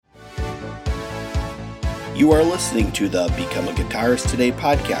You are listening to the Become a Guitarist Today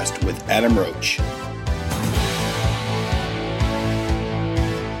podcast with Adam Roach.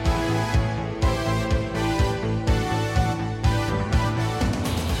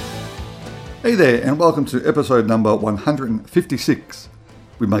 Hey there, and welcome to episode number 156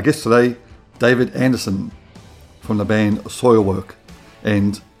 with my guest today, David Anderson from the band Soilwork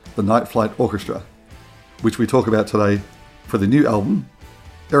and the Night Flight Orchestra, which we talk about today for the new album,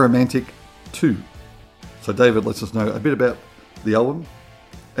 Aromantic 2. So David lets us know a bit about the album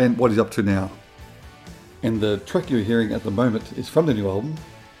and what he's up to now. And the track you're hearing at the moment is from the new album,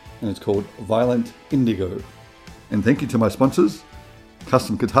 and it's called Violent Indigo. And thank you to my sponsors,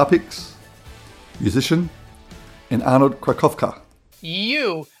 Custom Guitar Picks, Musician, and Arnold Krakowka.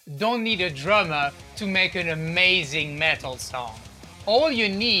 You don't need a drummer to make an amazing metal song. All you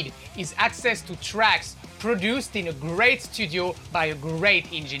need is access to tracks produced in a great studio by a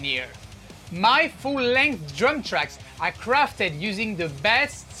great engineer. My full-length drum tracks are crafted using the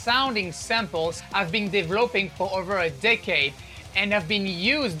best sounding samples I've been developing for over a decade and have been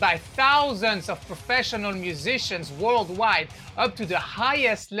used by thousands of professional musicians worldwide up to the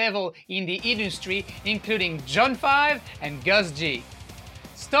highest level in the industry, including John 5 and Gus G.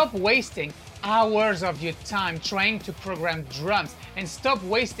 Stop wasting hours of your time trying to program drums and stop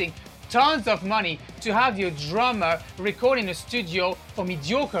wasting tons of money to have your drummer record in a studio for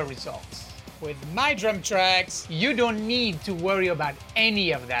mediocre results. With my drum tracks, you don't need to worry about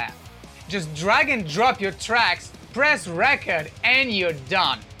any of that. Just drag and drop your tracks, press record, and you're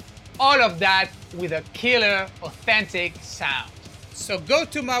done. All of that with a killer, authentic sound. So go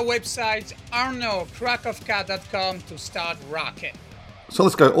to my website, arnokrakowka.com, to start rocking. So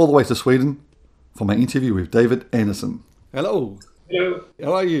let's go all the way to Sweden for my interview with David Anderson. Hello. Hello.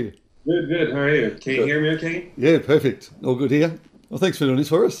 How are you? Good. How are you? Can you hear me okay? Yeah, perfect. All good here. Well, thanks for doing this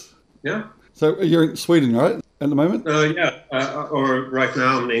for us. Yeah. So you're in Sweden, right, at the moment? Or right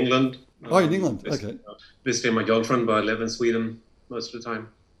now I'm in England. Oh, in England. Okay. Visiting my girlfriend, but I live in Sweden most of the time.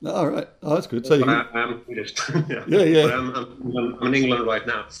 All right. Oh, that's good. So I'm Swedish. Yeah. Yeah. But I'm in England right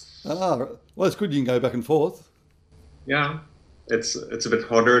now. Right. Well, it's good you can go back and forth. Yeah. It's a bit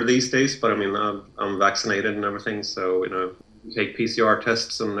harder these days, but I mean, I'm vaccinated and everything, so, you take PCR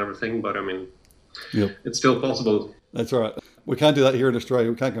tests and everything, but I mean, It's still possible. That's right. We can't do that here in Australia.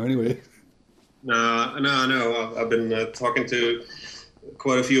 We can't go anywhere. No. I've been talking to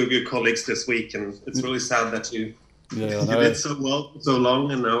quite a few of your colleagues this week, and it's really sad that you did so well so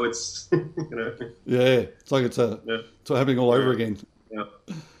long, and now it's Yeah, it's like it's happening all over again. Yeah.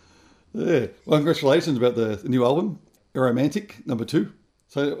 Yeah. Well, congratulations about the new album, Aromantic number 2.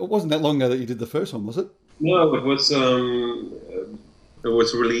 So it wasn't that long ago that you did the first one, was it? No, it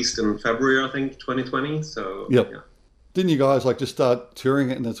was released in February, I think, 2020. So Yeah. Didn't you guys just start touring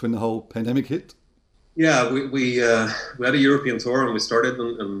it, and that's when the whole pandemic hit? Yeah, we had a European tour, and we started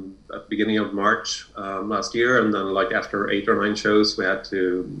in at the beginning of March last year, and then after 8 or 9 shows, we had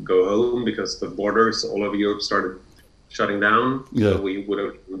to go home because the borders all over Europe started shutting down. Yeah. So we would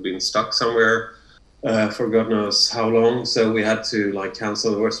have been stuck somewhere for God knows how long. So we had to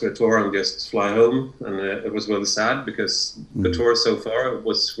cancel the rest of the tour and just fly home, and it was really sad because the tour so far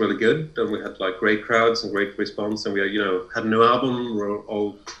was really good, and we had great crowds and great response, and we had a new album. We were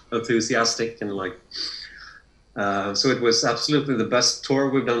all enthusiastic, and so it was absolutely the best tour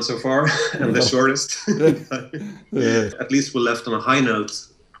we've done so far and the shortest. At least we left on a high note,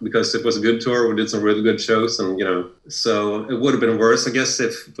 because it was a good tour. We did some really good shows, and so it would have been worse, I guess,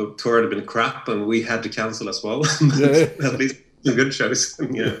 if the tour had been crap and we had to cancel as well. At least some good shows.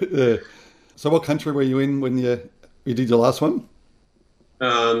 Yeah. So what country were you in when you did your last one?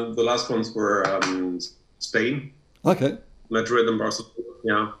 The last ones were Spain. Okay. Madrid and Barcelona.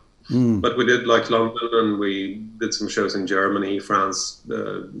 Yeah. But we did London, and we did some shows in Germany, France,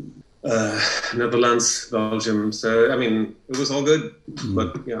 Netherlands, Belgium. So I mean, it was all good,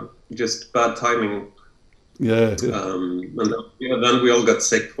 but just bad timing. Yeah. And then we all got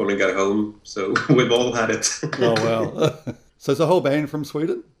sick when we got home, so we've all had it. Oh wow! So it's a whole band from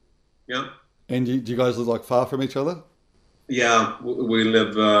Sweden. Yeah. And do you guys live far from each other? Yeah, we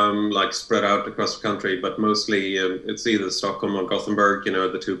live spread out across the country, but mostly it's either Stockholm or Gothenburg.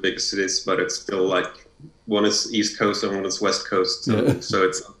 The 2 big cities, but it's still one is East Coast and one is West Coast. So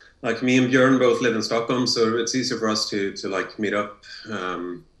it's me and Björn both live in Stockholm, so it's easier for us to meet up.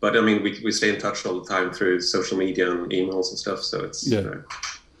 But I mean, we stay in touch all the time through social media and emails and stuff. So it's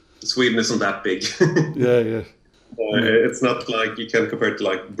Sweden isn't that big. Yeah. It's not you can compare it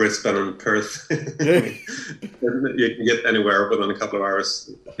to Brisbane and Perth. You can get anywhere within a couple of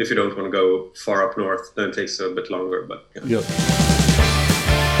hours. If you don't want to go far up north, then it takes a bit longer. But yeah.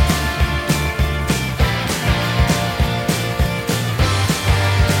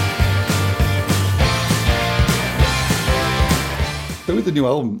 with the new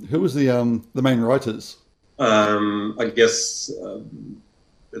album, who was the main writers? I guess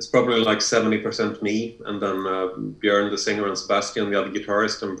it's probably like 70% me, and then Björn, the singer, and Sebastian, the other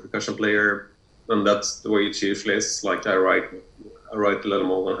guitarist and percussion player. And that's the way it usually is. Like I write a little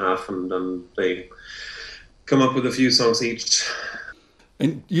more than half, and then they come up with a few songs each.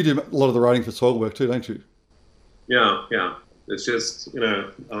 And you do a lot of the writing for Soilwork too, don't you? Yeah. It's just, I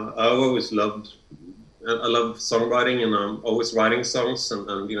always I love songwriting, and I'm always writing songs, and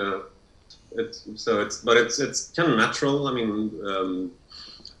it's kind of natural. I mean,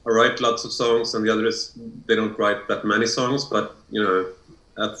 I write lots of songs, and the others, they don't write that many songs, but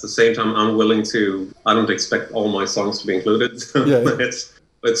at the same time, I'm willing to. I don't expect all my songs to be included. Yeah.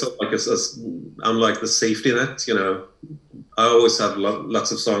 It's like I'm like the safety net. I always have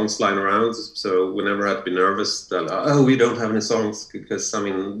lots of songs lying around, so we never have to be nervous that we don't have any songs, because I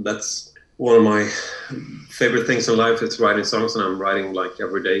mean that's one of my favorite things in life is writing songs, and I'm writing like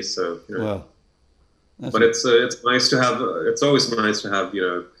every day. So Wow. But it's nice to have. It's always nice to have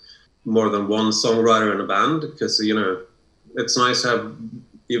more than one songwriter in a band, because it's nice to have,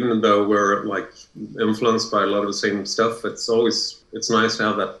 even though we're like influenced by a lot of the same stuff. It's nice to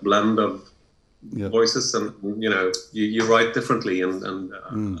have that blend of voices, and you write differently, and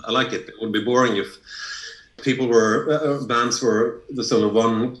I like it. It would be boring if bands were there's only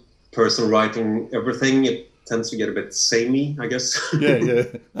one person writing everything. It tends to get a bit samey, I guess. Yeah.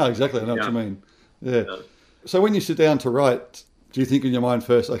 No, exactly. I know what you mean. Yeah. So when you sit down to write, do you think in your mind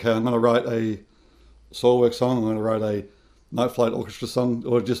first, okay, I'm going to write a Soilwork song, I'm going to write a Night Flight Orchestra song,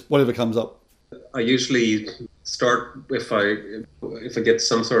 or just whatever comes up? I usually start if I get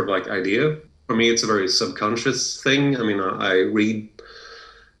some sort of like idea. For me, it's a very subconscious thing. I mean, I read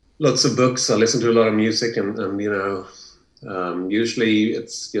lots of books, I listen to a lot of music, and usually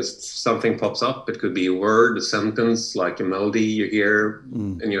it's just something pops up. It could be a word, a sentence, like a melody you hear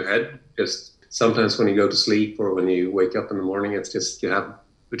in your head. Just sometimes when you go to sleep or when you wake up in the morning, it's just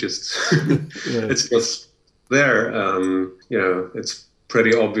it's just there. It's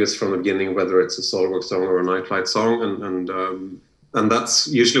pretty obvious from the beginning whether it's a Soilwork song or a Night Flight song, and that's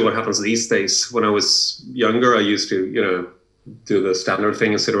usually what happens these days. When I was younger, I used to do the standard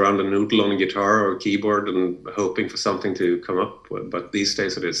thing and sit around and noodle on a guitar or a keyboard and hoping for something to come up. But these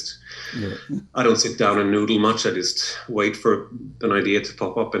days I don't sit down and noodle much. I just wait for an idea to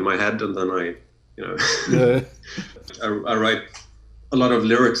pop up in my head, and then I write a lot of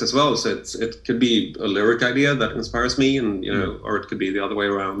lyrics as well. So it could be a lyric idea that inspires me, and or it could be the other way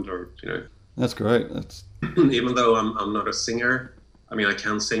around, or That's great. Even though I'm not a singer. I mean, I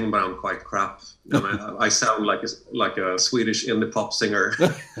can sing, but I'm quite crap. I sound like a Swedish indie pop singer.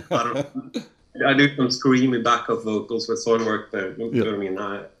 I do some screamy backup vocals with Soilwork. I mean,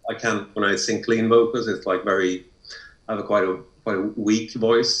 I can't, when I sing clean vocals, it's like I have quite a weak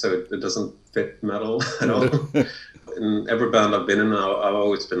voice, so it doesn't fit metal at all. In every band I've been in, I've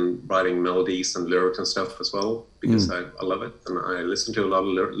always been writing melodies and lyrics and stuff as well, because I love it, and I listen to a lot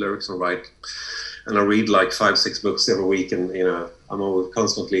of lyrics and write. And I read like 5-6 books every week, and I'm always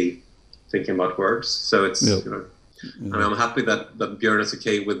constantly thinking about words. So it's I mean, I'm happy that Björn is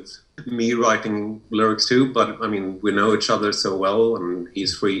okay with me writing lyrics too. But I mean, we know each other so well, and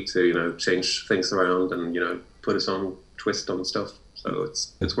he's free to change things around and put his own twist on stuff. So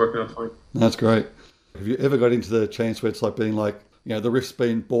it's working out fine. That's great. Have you ever got into the chance where it's like being like the riff's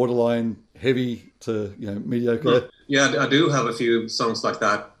been borderline heavy to mediocre? Yeah, I do have a few songs like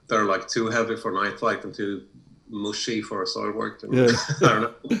that. They're like too heavy for Night Flight and too mushy for Soilwork. I don't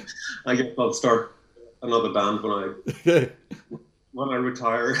know. I guess I'll start another band when I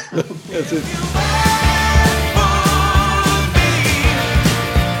retire. That's it.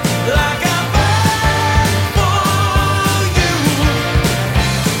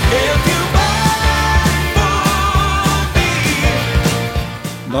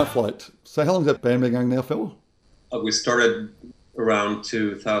 Night Flight. So how long has that band been going now, Phil? We started around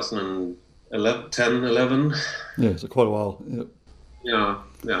 2010, 11. Yeah, so quite a while. Yeah.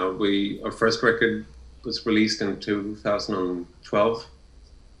 Our first record was released in 2012.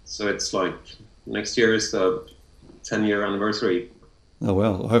 So it's like next year is the 10-year anniversary. Oh,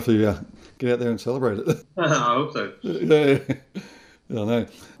 well, hopefully get out there and celebrate it. I hope so. Yeah, I know.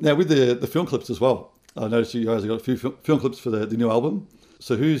 Now, with the film clips as well, I noticed you guys have got a few film clips for the new album.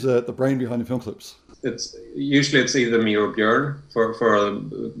 So who's the brain behind the film clips? It's either me or Björn. For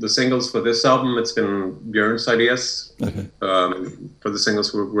the singles for this album, it's been Björn's ideas. Okay. For the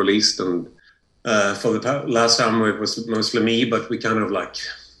singles were released, and for the last album it was mostly me. But we kind of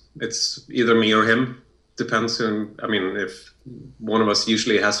it's either me or him. Depends on. I mean, if one of us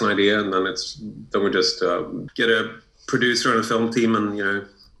usually has an idea, and then we just get a producer and a film team, and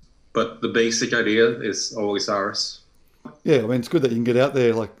but the basic idea is always ours. Yeah, I mean, it's good that you can get out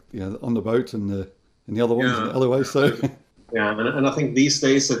there, like, on the boat and the other ones in the alleyways. So yeah, and I think these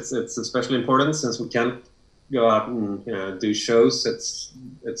days it's especially important since we can't go out and do shows.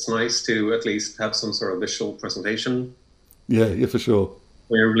 It's nice to at least have some sort of visual presentation. Yeah, for sure.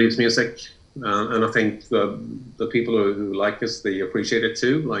 When you release music, and I think the people who like us, they appreciate it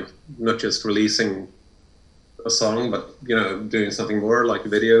too. Like not just releasing a song, but doing something more like a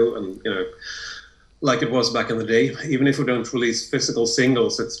video, and like it was back in the day. Even if we don't release physical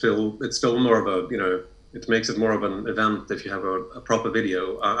singles, it's still more of a it makes it more of an event if you have a proper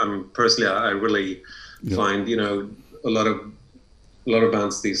video. I really find a lot of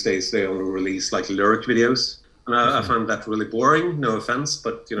bands these days, they only release like lyric videos, and I find that really boring. No offense,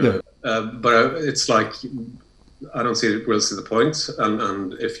 but but it's like I don't really see the point.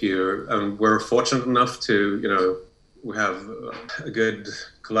 And if we're fortunate enough to we have a good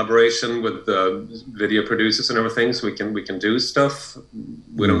collaboration with the video producers and everything, so we can do stuff.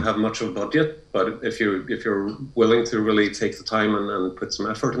 We don't have much of a budget, but if you're willing to really take the time and put some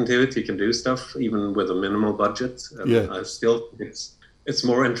effort into it, you can do stuff even with a minimal budget. And I still think it's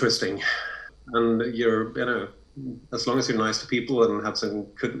more interesting, and as long as you're nice to people and have some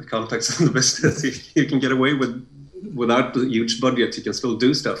good contacts in the business, you can get away without the huge budget. You can still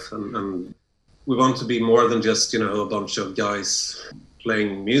do stuff, and we want to be more than just a bunch of guys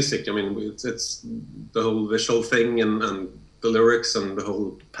playing music. I mean, it's the whole visual thing and the lyrics and the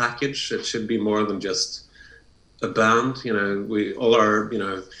whole package. It should be more than just a band. We all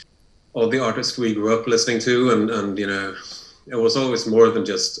all the artists we grew up listening to, and it was always more than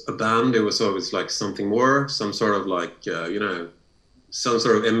just a band. It was always like something more, some sort of like some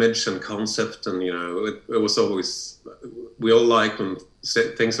sort of image and concept, and it was always, we all like when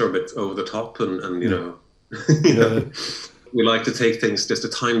things are a bit over the top, and we like to take things just a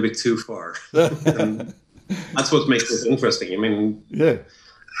tiny bit too far. And that's what makes it interesting. I mean,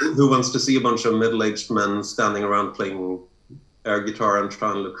 who wants to see a bunch of middle-aged men standing around playing air guitar and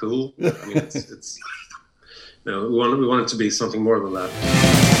trying to look cool? I mean, it's we want it to be something more than that.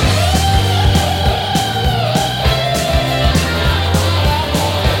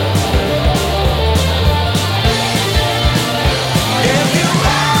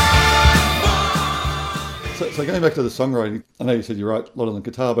 So going back to the songwriting, I know you said you write a lot on the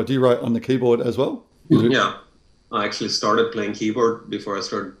guitar, but do you write on the keyboard as well? Yeah, I actually started playing keyboard before I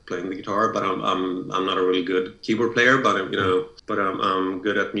started playing the guitar, but I'm not a really good keyboard player, but I'm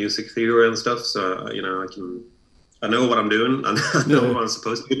good at music theory and stuff, so I know what I'm doing and I know what I'm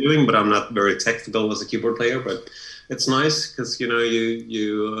supposed to be doing, but I'm not very technical as a keyboard player. But it's nice because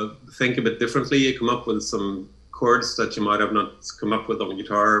you think a bit differently. You come up with some chords that you might have not come up with on the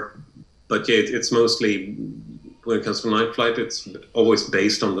guitar. But yeah, it's mostly, when it comes to Night Flight, it's always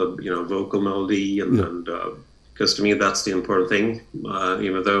based on the vocal melody, and because to me that's the important thing.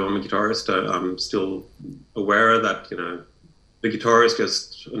 Even though I'm a guitarist, I'm still aware that the guitar is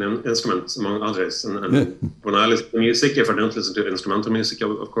just an instrument among others. And when I listen to music, if I don't listen to instrumental music,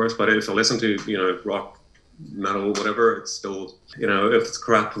 of course, but if I listen to rock, metal, whatever, it's still if it's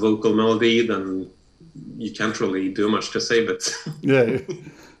crap vocal melody, then you can't really do much to save it. Yeah,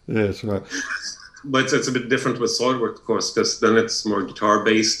 that's right. But it's a bit different with SolidWorks, of course, because then it's more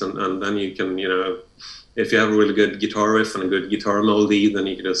guitar-based, and then you can, if you have a really good guitar riff and a good guitar melody, then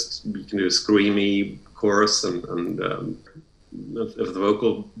you can do a screamy chorus, and if the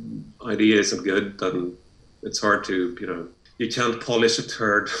vocal idea isn't good, then it's hard to, you can't polish a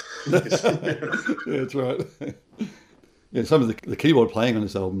turd. That's right. Yeah, some of the keyboard playing on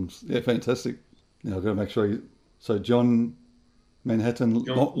this album's fantastic. I've got to make sure so John Manhattan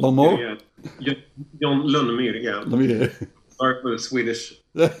Longmore? Yeah. John Lundemyr, Lundemyr. Sorry for the Swedish.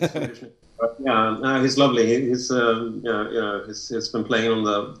 He's lovely. He's been playing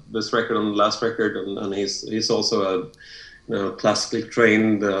on this record, on the last record, and he's also a classically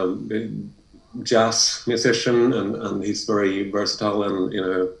trained jazz musician, and he's very versatile, and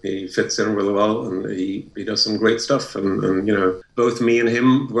he fits in really well, and he does some great stuff, and both me and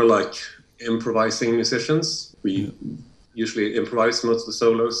him were like improvising musicians. We usually improvise most of the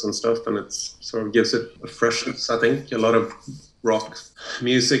solos and stuff, and it sort of gives it a freshness. I think a lot of rock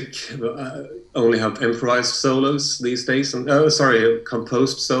music only have improvised solos these days, and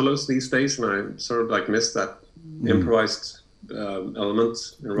composed solos these days, and I sort of like miss that improvised element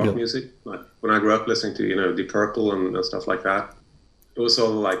in rock music. Like when I grew up listening to Deep Purple and stuff like that, it was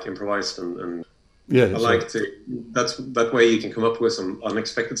all like improvised, and I like to. That way you can come up with some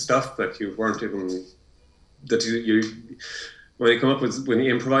unexpected stuff that you weren't even. That when you come up with, when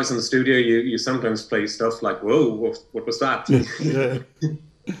you improvise in the studio, you sometimes play stuff like, whoa, what was that? Yeah.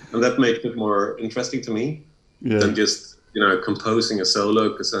 And that makes it more interesting to me than just, composing a solo,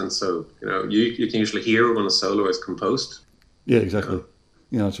 because then you can usually hear when a solo is composed. Yeah, exactly.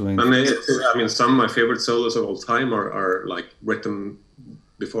 That's what I mean. Some of my favorite solos of all time are like written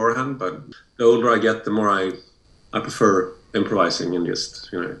beforehand, but the older I get, the more I prefer improvising and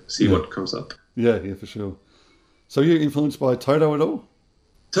just, see what comes up. Yeah, for sure. So are you influenced by Toto at all?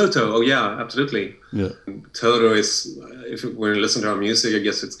 Toto, oh yeah, absolutely. Yeah. Toto is, when you listen to our music, I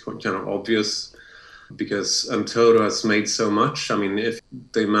guess it's kind of obvious, because Toto has made so much. I mean, if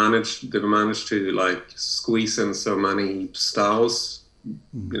they've managed to like squeeze in so many styles.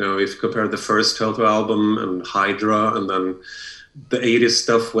 If you compare the first Toto album and Hydra, and then the 80s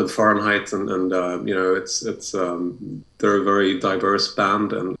stuff with Fahrenheit, and it's they're a very diverse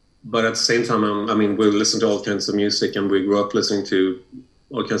band, but at the same time, we listen to all kinds of music, and we grew up listening to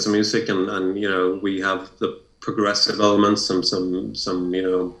all kinds of music, and we have the progressive elements, and some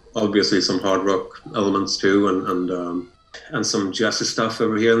obviously some hard rock elements too, and some jazzy stuff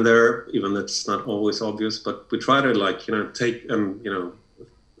over here and there, even though it's not always obvious. But we try to take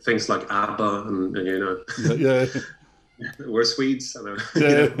things like ABBA, and we're Swedes, I know.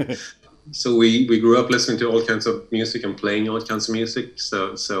 Yeah. So we grew up listening to all kinds of music and playing all kinds of music.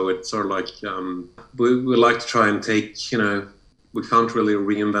 So it's sort of like we like to try and take, we can't really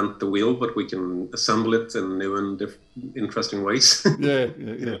reinvent the wheel, but we can assemble it in new and interesting ways. Yeah.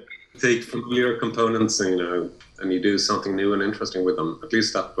 Take familiar components and you do something new and interesting with them. At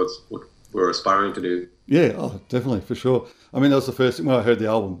least that's what we're aspiring to do. Yeah, definitely, for sure. I mean, that was the first thing when I heard the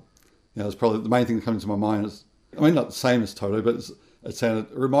album. It was probably the main thing that comes to my mind is, not the same as Toto, but it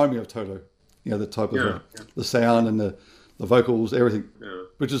reminded me of Toto. The type of the sound and the vocals, everything,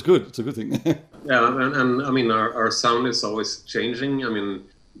 which is good. It's a good thing. and I mean, our sound is always changing. I mean,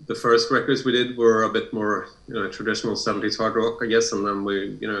 the first records we did were a bit more, traditional 70s hard rock, I guess, and then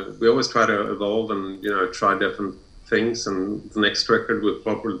we always try to evolve and try different things. And the next record would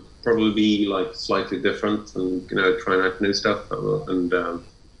probably be like slightly different, and trying out new stuff. And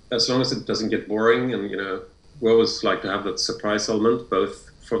as long as it doesn't get boring, and we always like to have that surprise element,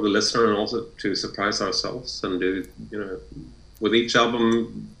 both for the listener and also to surprise ourselves, and do, with each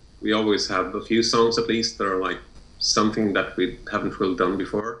album, we always have a few songs at least that are like something that we haven't really done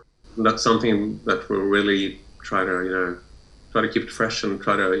before. And that's something that we'll really try to keep it fresh, and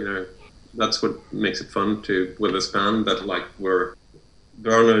try to, that's what makes it fun with this band, that like there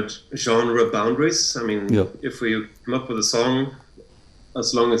are no genre boundaries. I mean, if we come up with a song,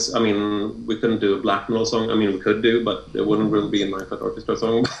 as long as, we couldn't do a black metal song. We could do, but it wouldn't really be a Night Flight Orchestra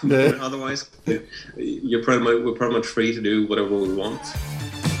song. Otherwise, we're pretty much free to do whatever we want.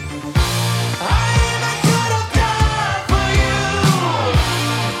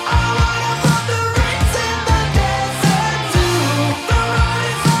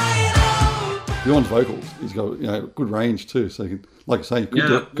 Bjorn's vocals, he's got good range too, so he can, like I say,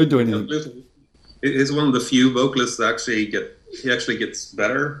 could do anything. He's one of the few vocalists that actually gets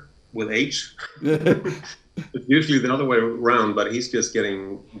better with age. It's usually the other way around, but he's just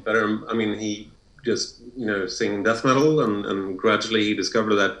getting better. He just, singing death metal, and gradually he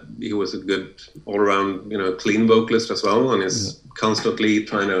discovered that he was a good all-around, clean vocalist as well, and is constantly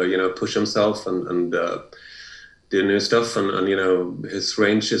trying to, push himself and do new stuff, and his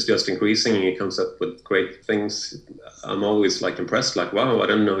range is just increasing, and he comes up with great things. I'm always like impressed, like, wow, I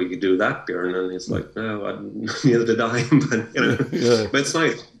didn't know you could do that, Bjorn. And he's like, no, neither did I. But but it's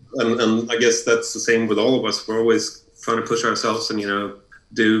nice, and I guess that's the same with all of us. We're always trying to push ourselves and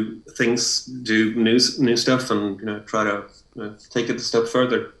do things, do new stuff, and try to take it a step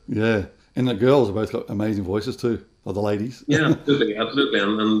further. Yeah, and the girls have both got amazing voices too. Or the ladies. Yeah, absolutely,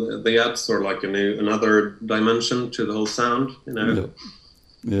 and they add sort of like another dimension to the whole sound,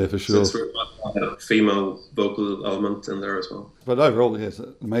 Yeah, for sure. So it's sort of a female vocal element in there as well. But overall, it's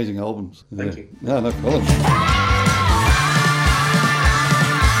amazing albums. Thank you. No problem.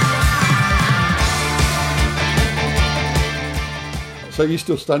 So you're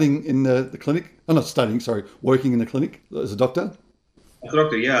still studying in the clinic? Oh, not studying, sorry, working in the clinic as a doctor? As a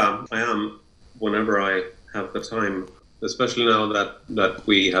doctor, yeah, I am. Whenever I have the time, especially now that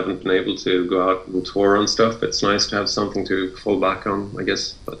we haven't been able to go out and tour and stuff, it's nice to have something to fall back on, I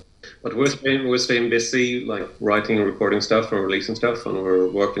guess. But we're staying busy, like writing and recording stuff and releasing stuff, and we're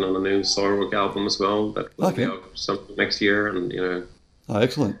working on a new Soilwork album as well that will be out sometime next year, and Oh,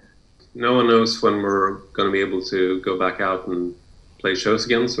 excellent. No one knows when we're going to be able to go back out and play shows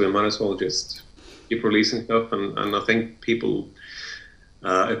again, so we might as well just keep releasing stuff, and I think people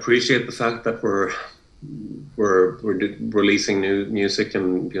appreciate the fact that we're we're releasing new music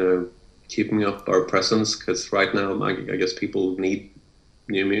and keeping up our presence, because right now I guess people need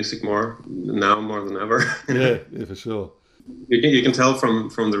new music more than ever. Yeah, for sure. You can tell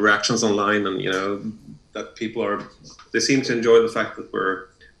from the reactions online, and that they seem to enjoy the fact that we're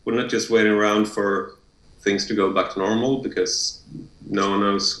not just waiting around for things to go back to normal, because no one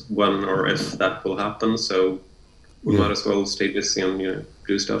knows when or if that will happen. So we might as well stay busy and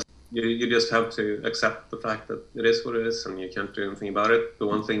do stuff. You just have to accept the fact that it is what it is, and you can't do anything about it. The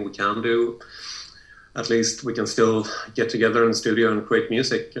one thing we can do, at least we can still get together in the studio and create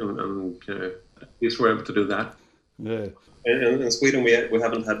music, and at least we're able to do that. Yeah. And in Sweden, we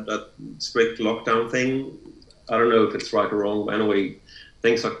haven't had that strict lockdown thing. I don't know if it's right or wrong, but anyway,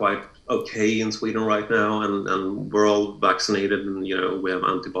 things are quite okay in Sweden right now, and we're all vaccinated, and we have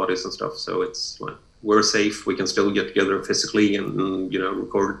antibodies and stuff, so it's like we're safe. We can still get together physically and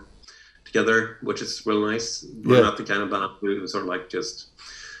record together, which is real nice. We're not the kind of band who sort of like just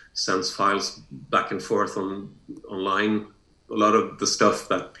sends files back and forth online. A lot of the stuff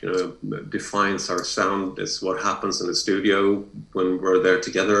that defines our sound is what happens in the studio when we're there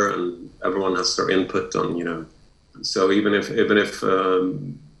together, and everyone has their input on So even if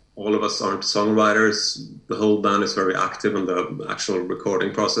all of us aren't songwriters, the whole band is very active in the actual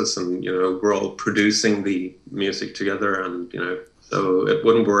recording process, and we're all producing the music together, and so it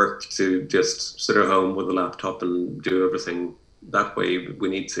wouldn't work to just sit at home with a laptop and do everything that way. We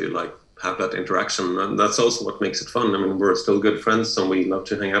need to have that interaction, and that's also what makes it fun. I mean, we're still good friends, and we love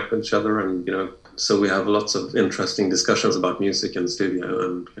to hang out with each other, and so we have lots of interesting discussions about music in the studio,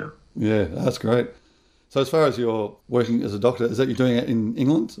 and Yeah, that's great. So as far as you're working as a doctor, is that you're doing it in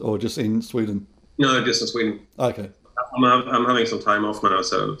England or just in Sweden? No, just in Sweden. Okay. I'm having some time off now,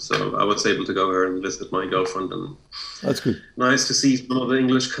 so I was able to go here and visit my girlfriend, and that's good. Nice to see some of the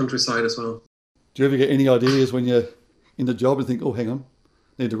English countryside as well. Do you ever get any ideas when you're in the job and think, oh, hang on,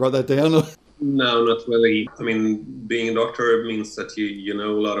 need to write that down? No, not really. I mean, being a doctor means that you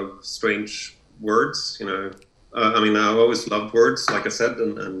know a lot of strange words. I mean, I've always loved words, like I said,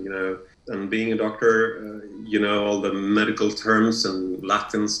 and being a doctor, all the medical terms and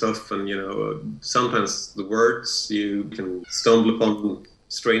Latin stuff, and sometimes the words, you can stumble upon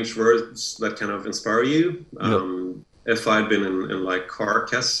strange words that kind of inspire you. If I'd been in like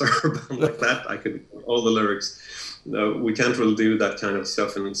Carcass or something like that, I could all the lyrics. No, we can't really do that kind of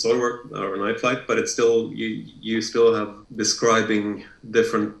stuff in Soilwork or Night Flight, but it's still you still have describing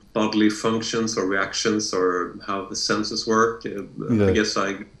different bodily functions or reactions or how the senses work. I guess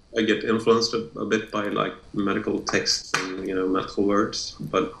I get influenced a bit by like medical texts and medical words,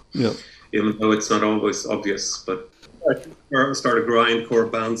 but even though it's not always obvious. But I could start a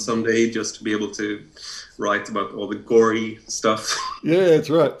grindcore band someday just to be able to write about all the gory stuff. Yeah, that's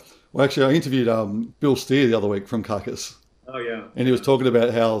right. Well, actually, I interviewed Bill Steer the other week from Carcass. Oh, yeah. And he was talking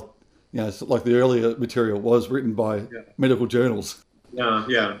about how, like the earlier material was written by medical journals.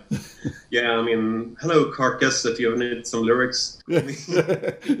 Yeah. I mean, hello, Carcass, if you ever need some lyrics. Yeah,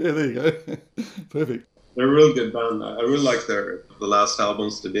 there you go. Perfect. They're a real good band. I really like the last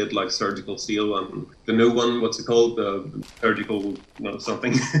albums they did, like Surgical Seal, and the new one, what's it called? The Surgical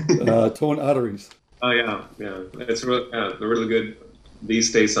something. Torn Arteries. Oh, yeah. It's they're really good.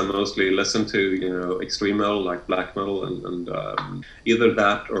 These days I mostly listen to, extreme metal, like black metal, and either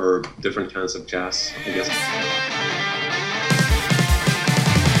that or different kinds of jazz, I guess.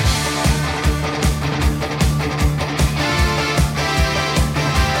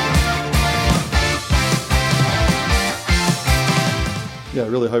 Yeah, I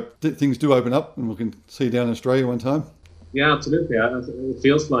really hope things do open up and we can see you down in Australia one time. Yeah, absolutely. It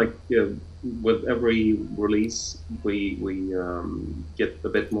feels like with every release we get a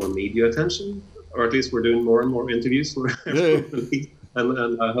bit more media attention, or at least we're doing more and more interviews for every release.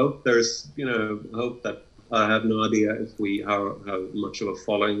 And I hope there's hope that I have no idea if how much of a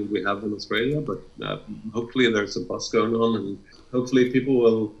following we have in Australia, but hopefully there's a buzz going on, and hopefully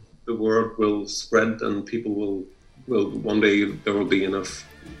the word will spread, and people will one day there will be enough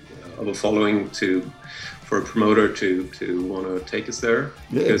of a following for a promoter to want to take us there.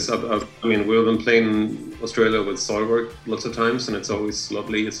 Yeah. Because we've been playing Australia with Soilwork lots of times, and it's always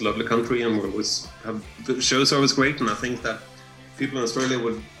lovely. It's a lovely country, and the shows are always great. And I think that people in Australia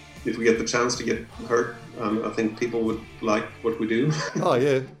would, if we get the chance to get heard, I think people would like what we do. Oh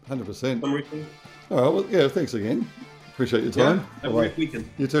yeah, 100%. All right, well, yeah, thanks again. Appreciate your time. Yeah, have a great weekend.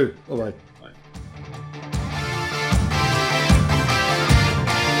 You too. All right.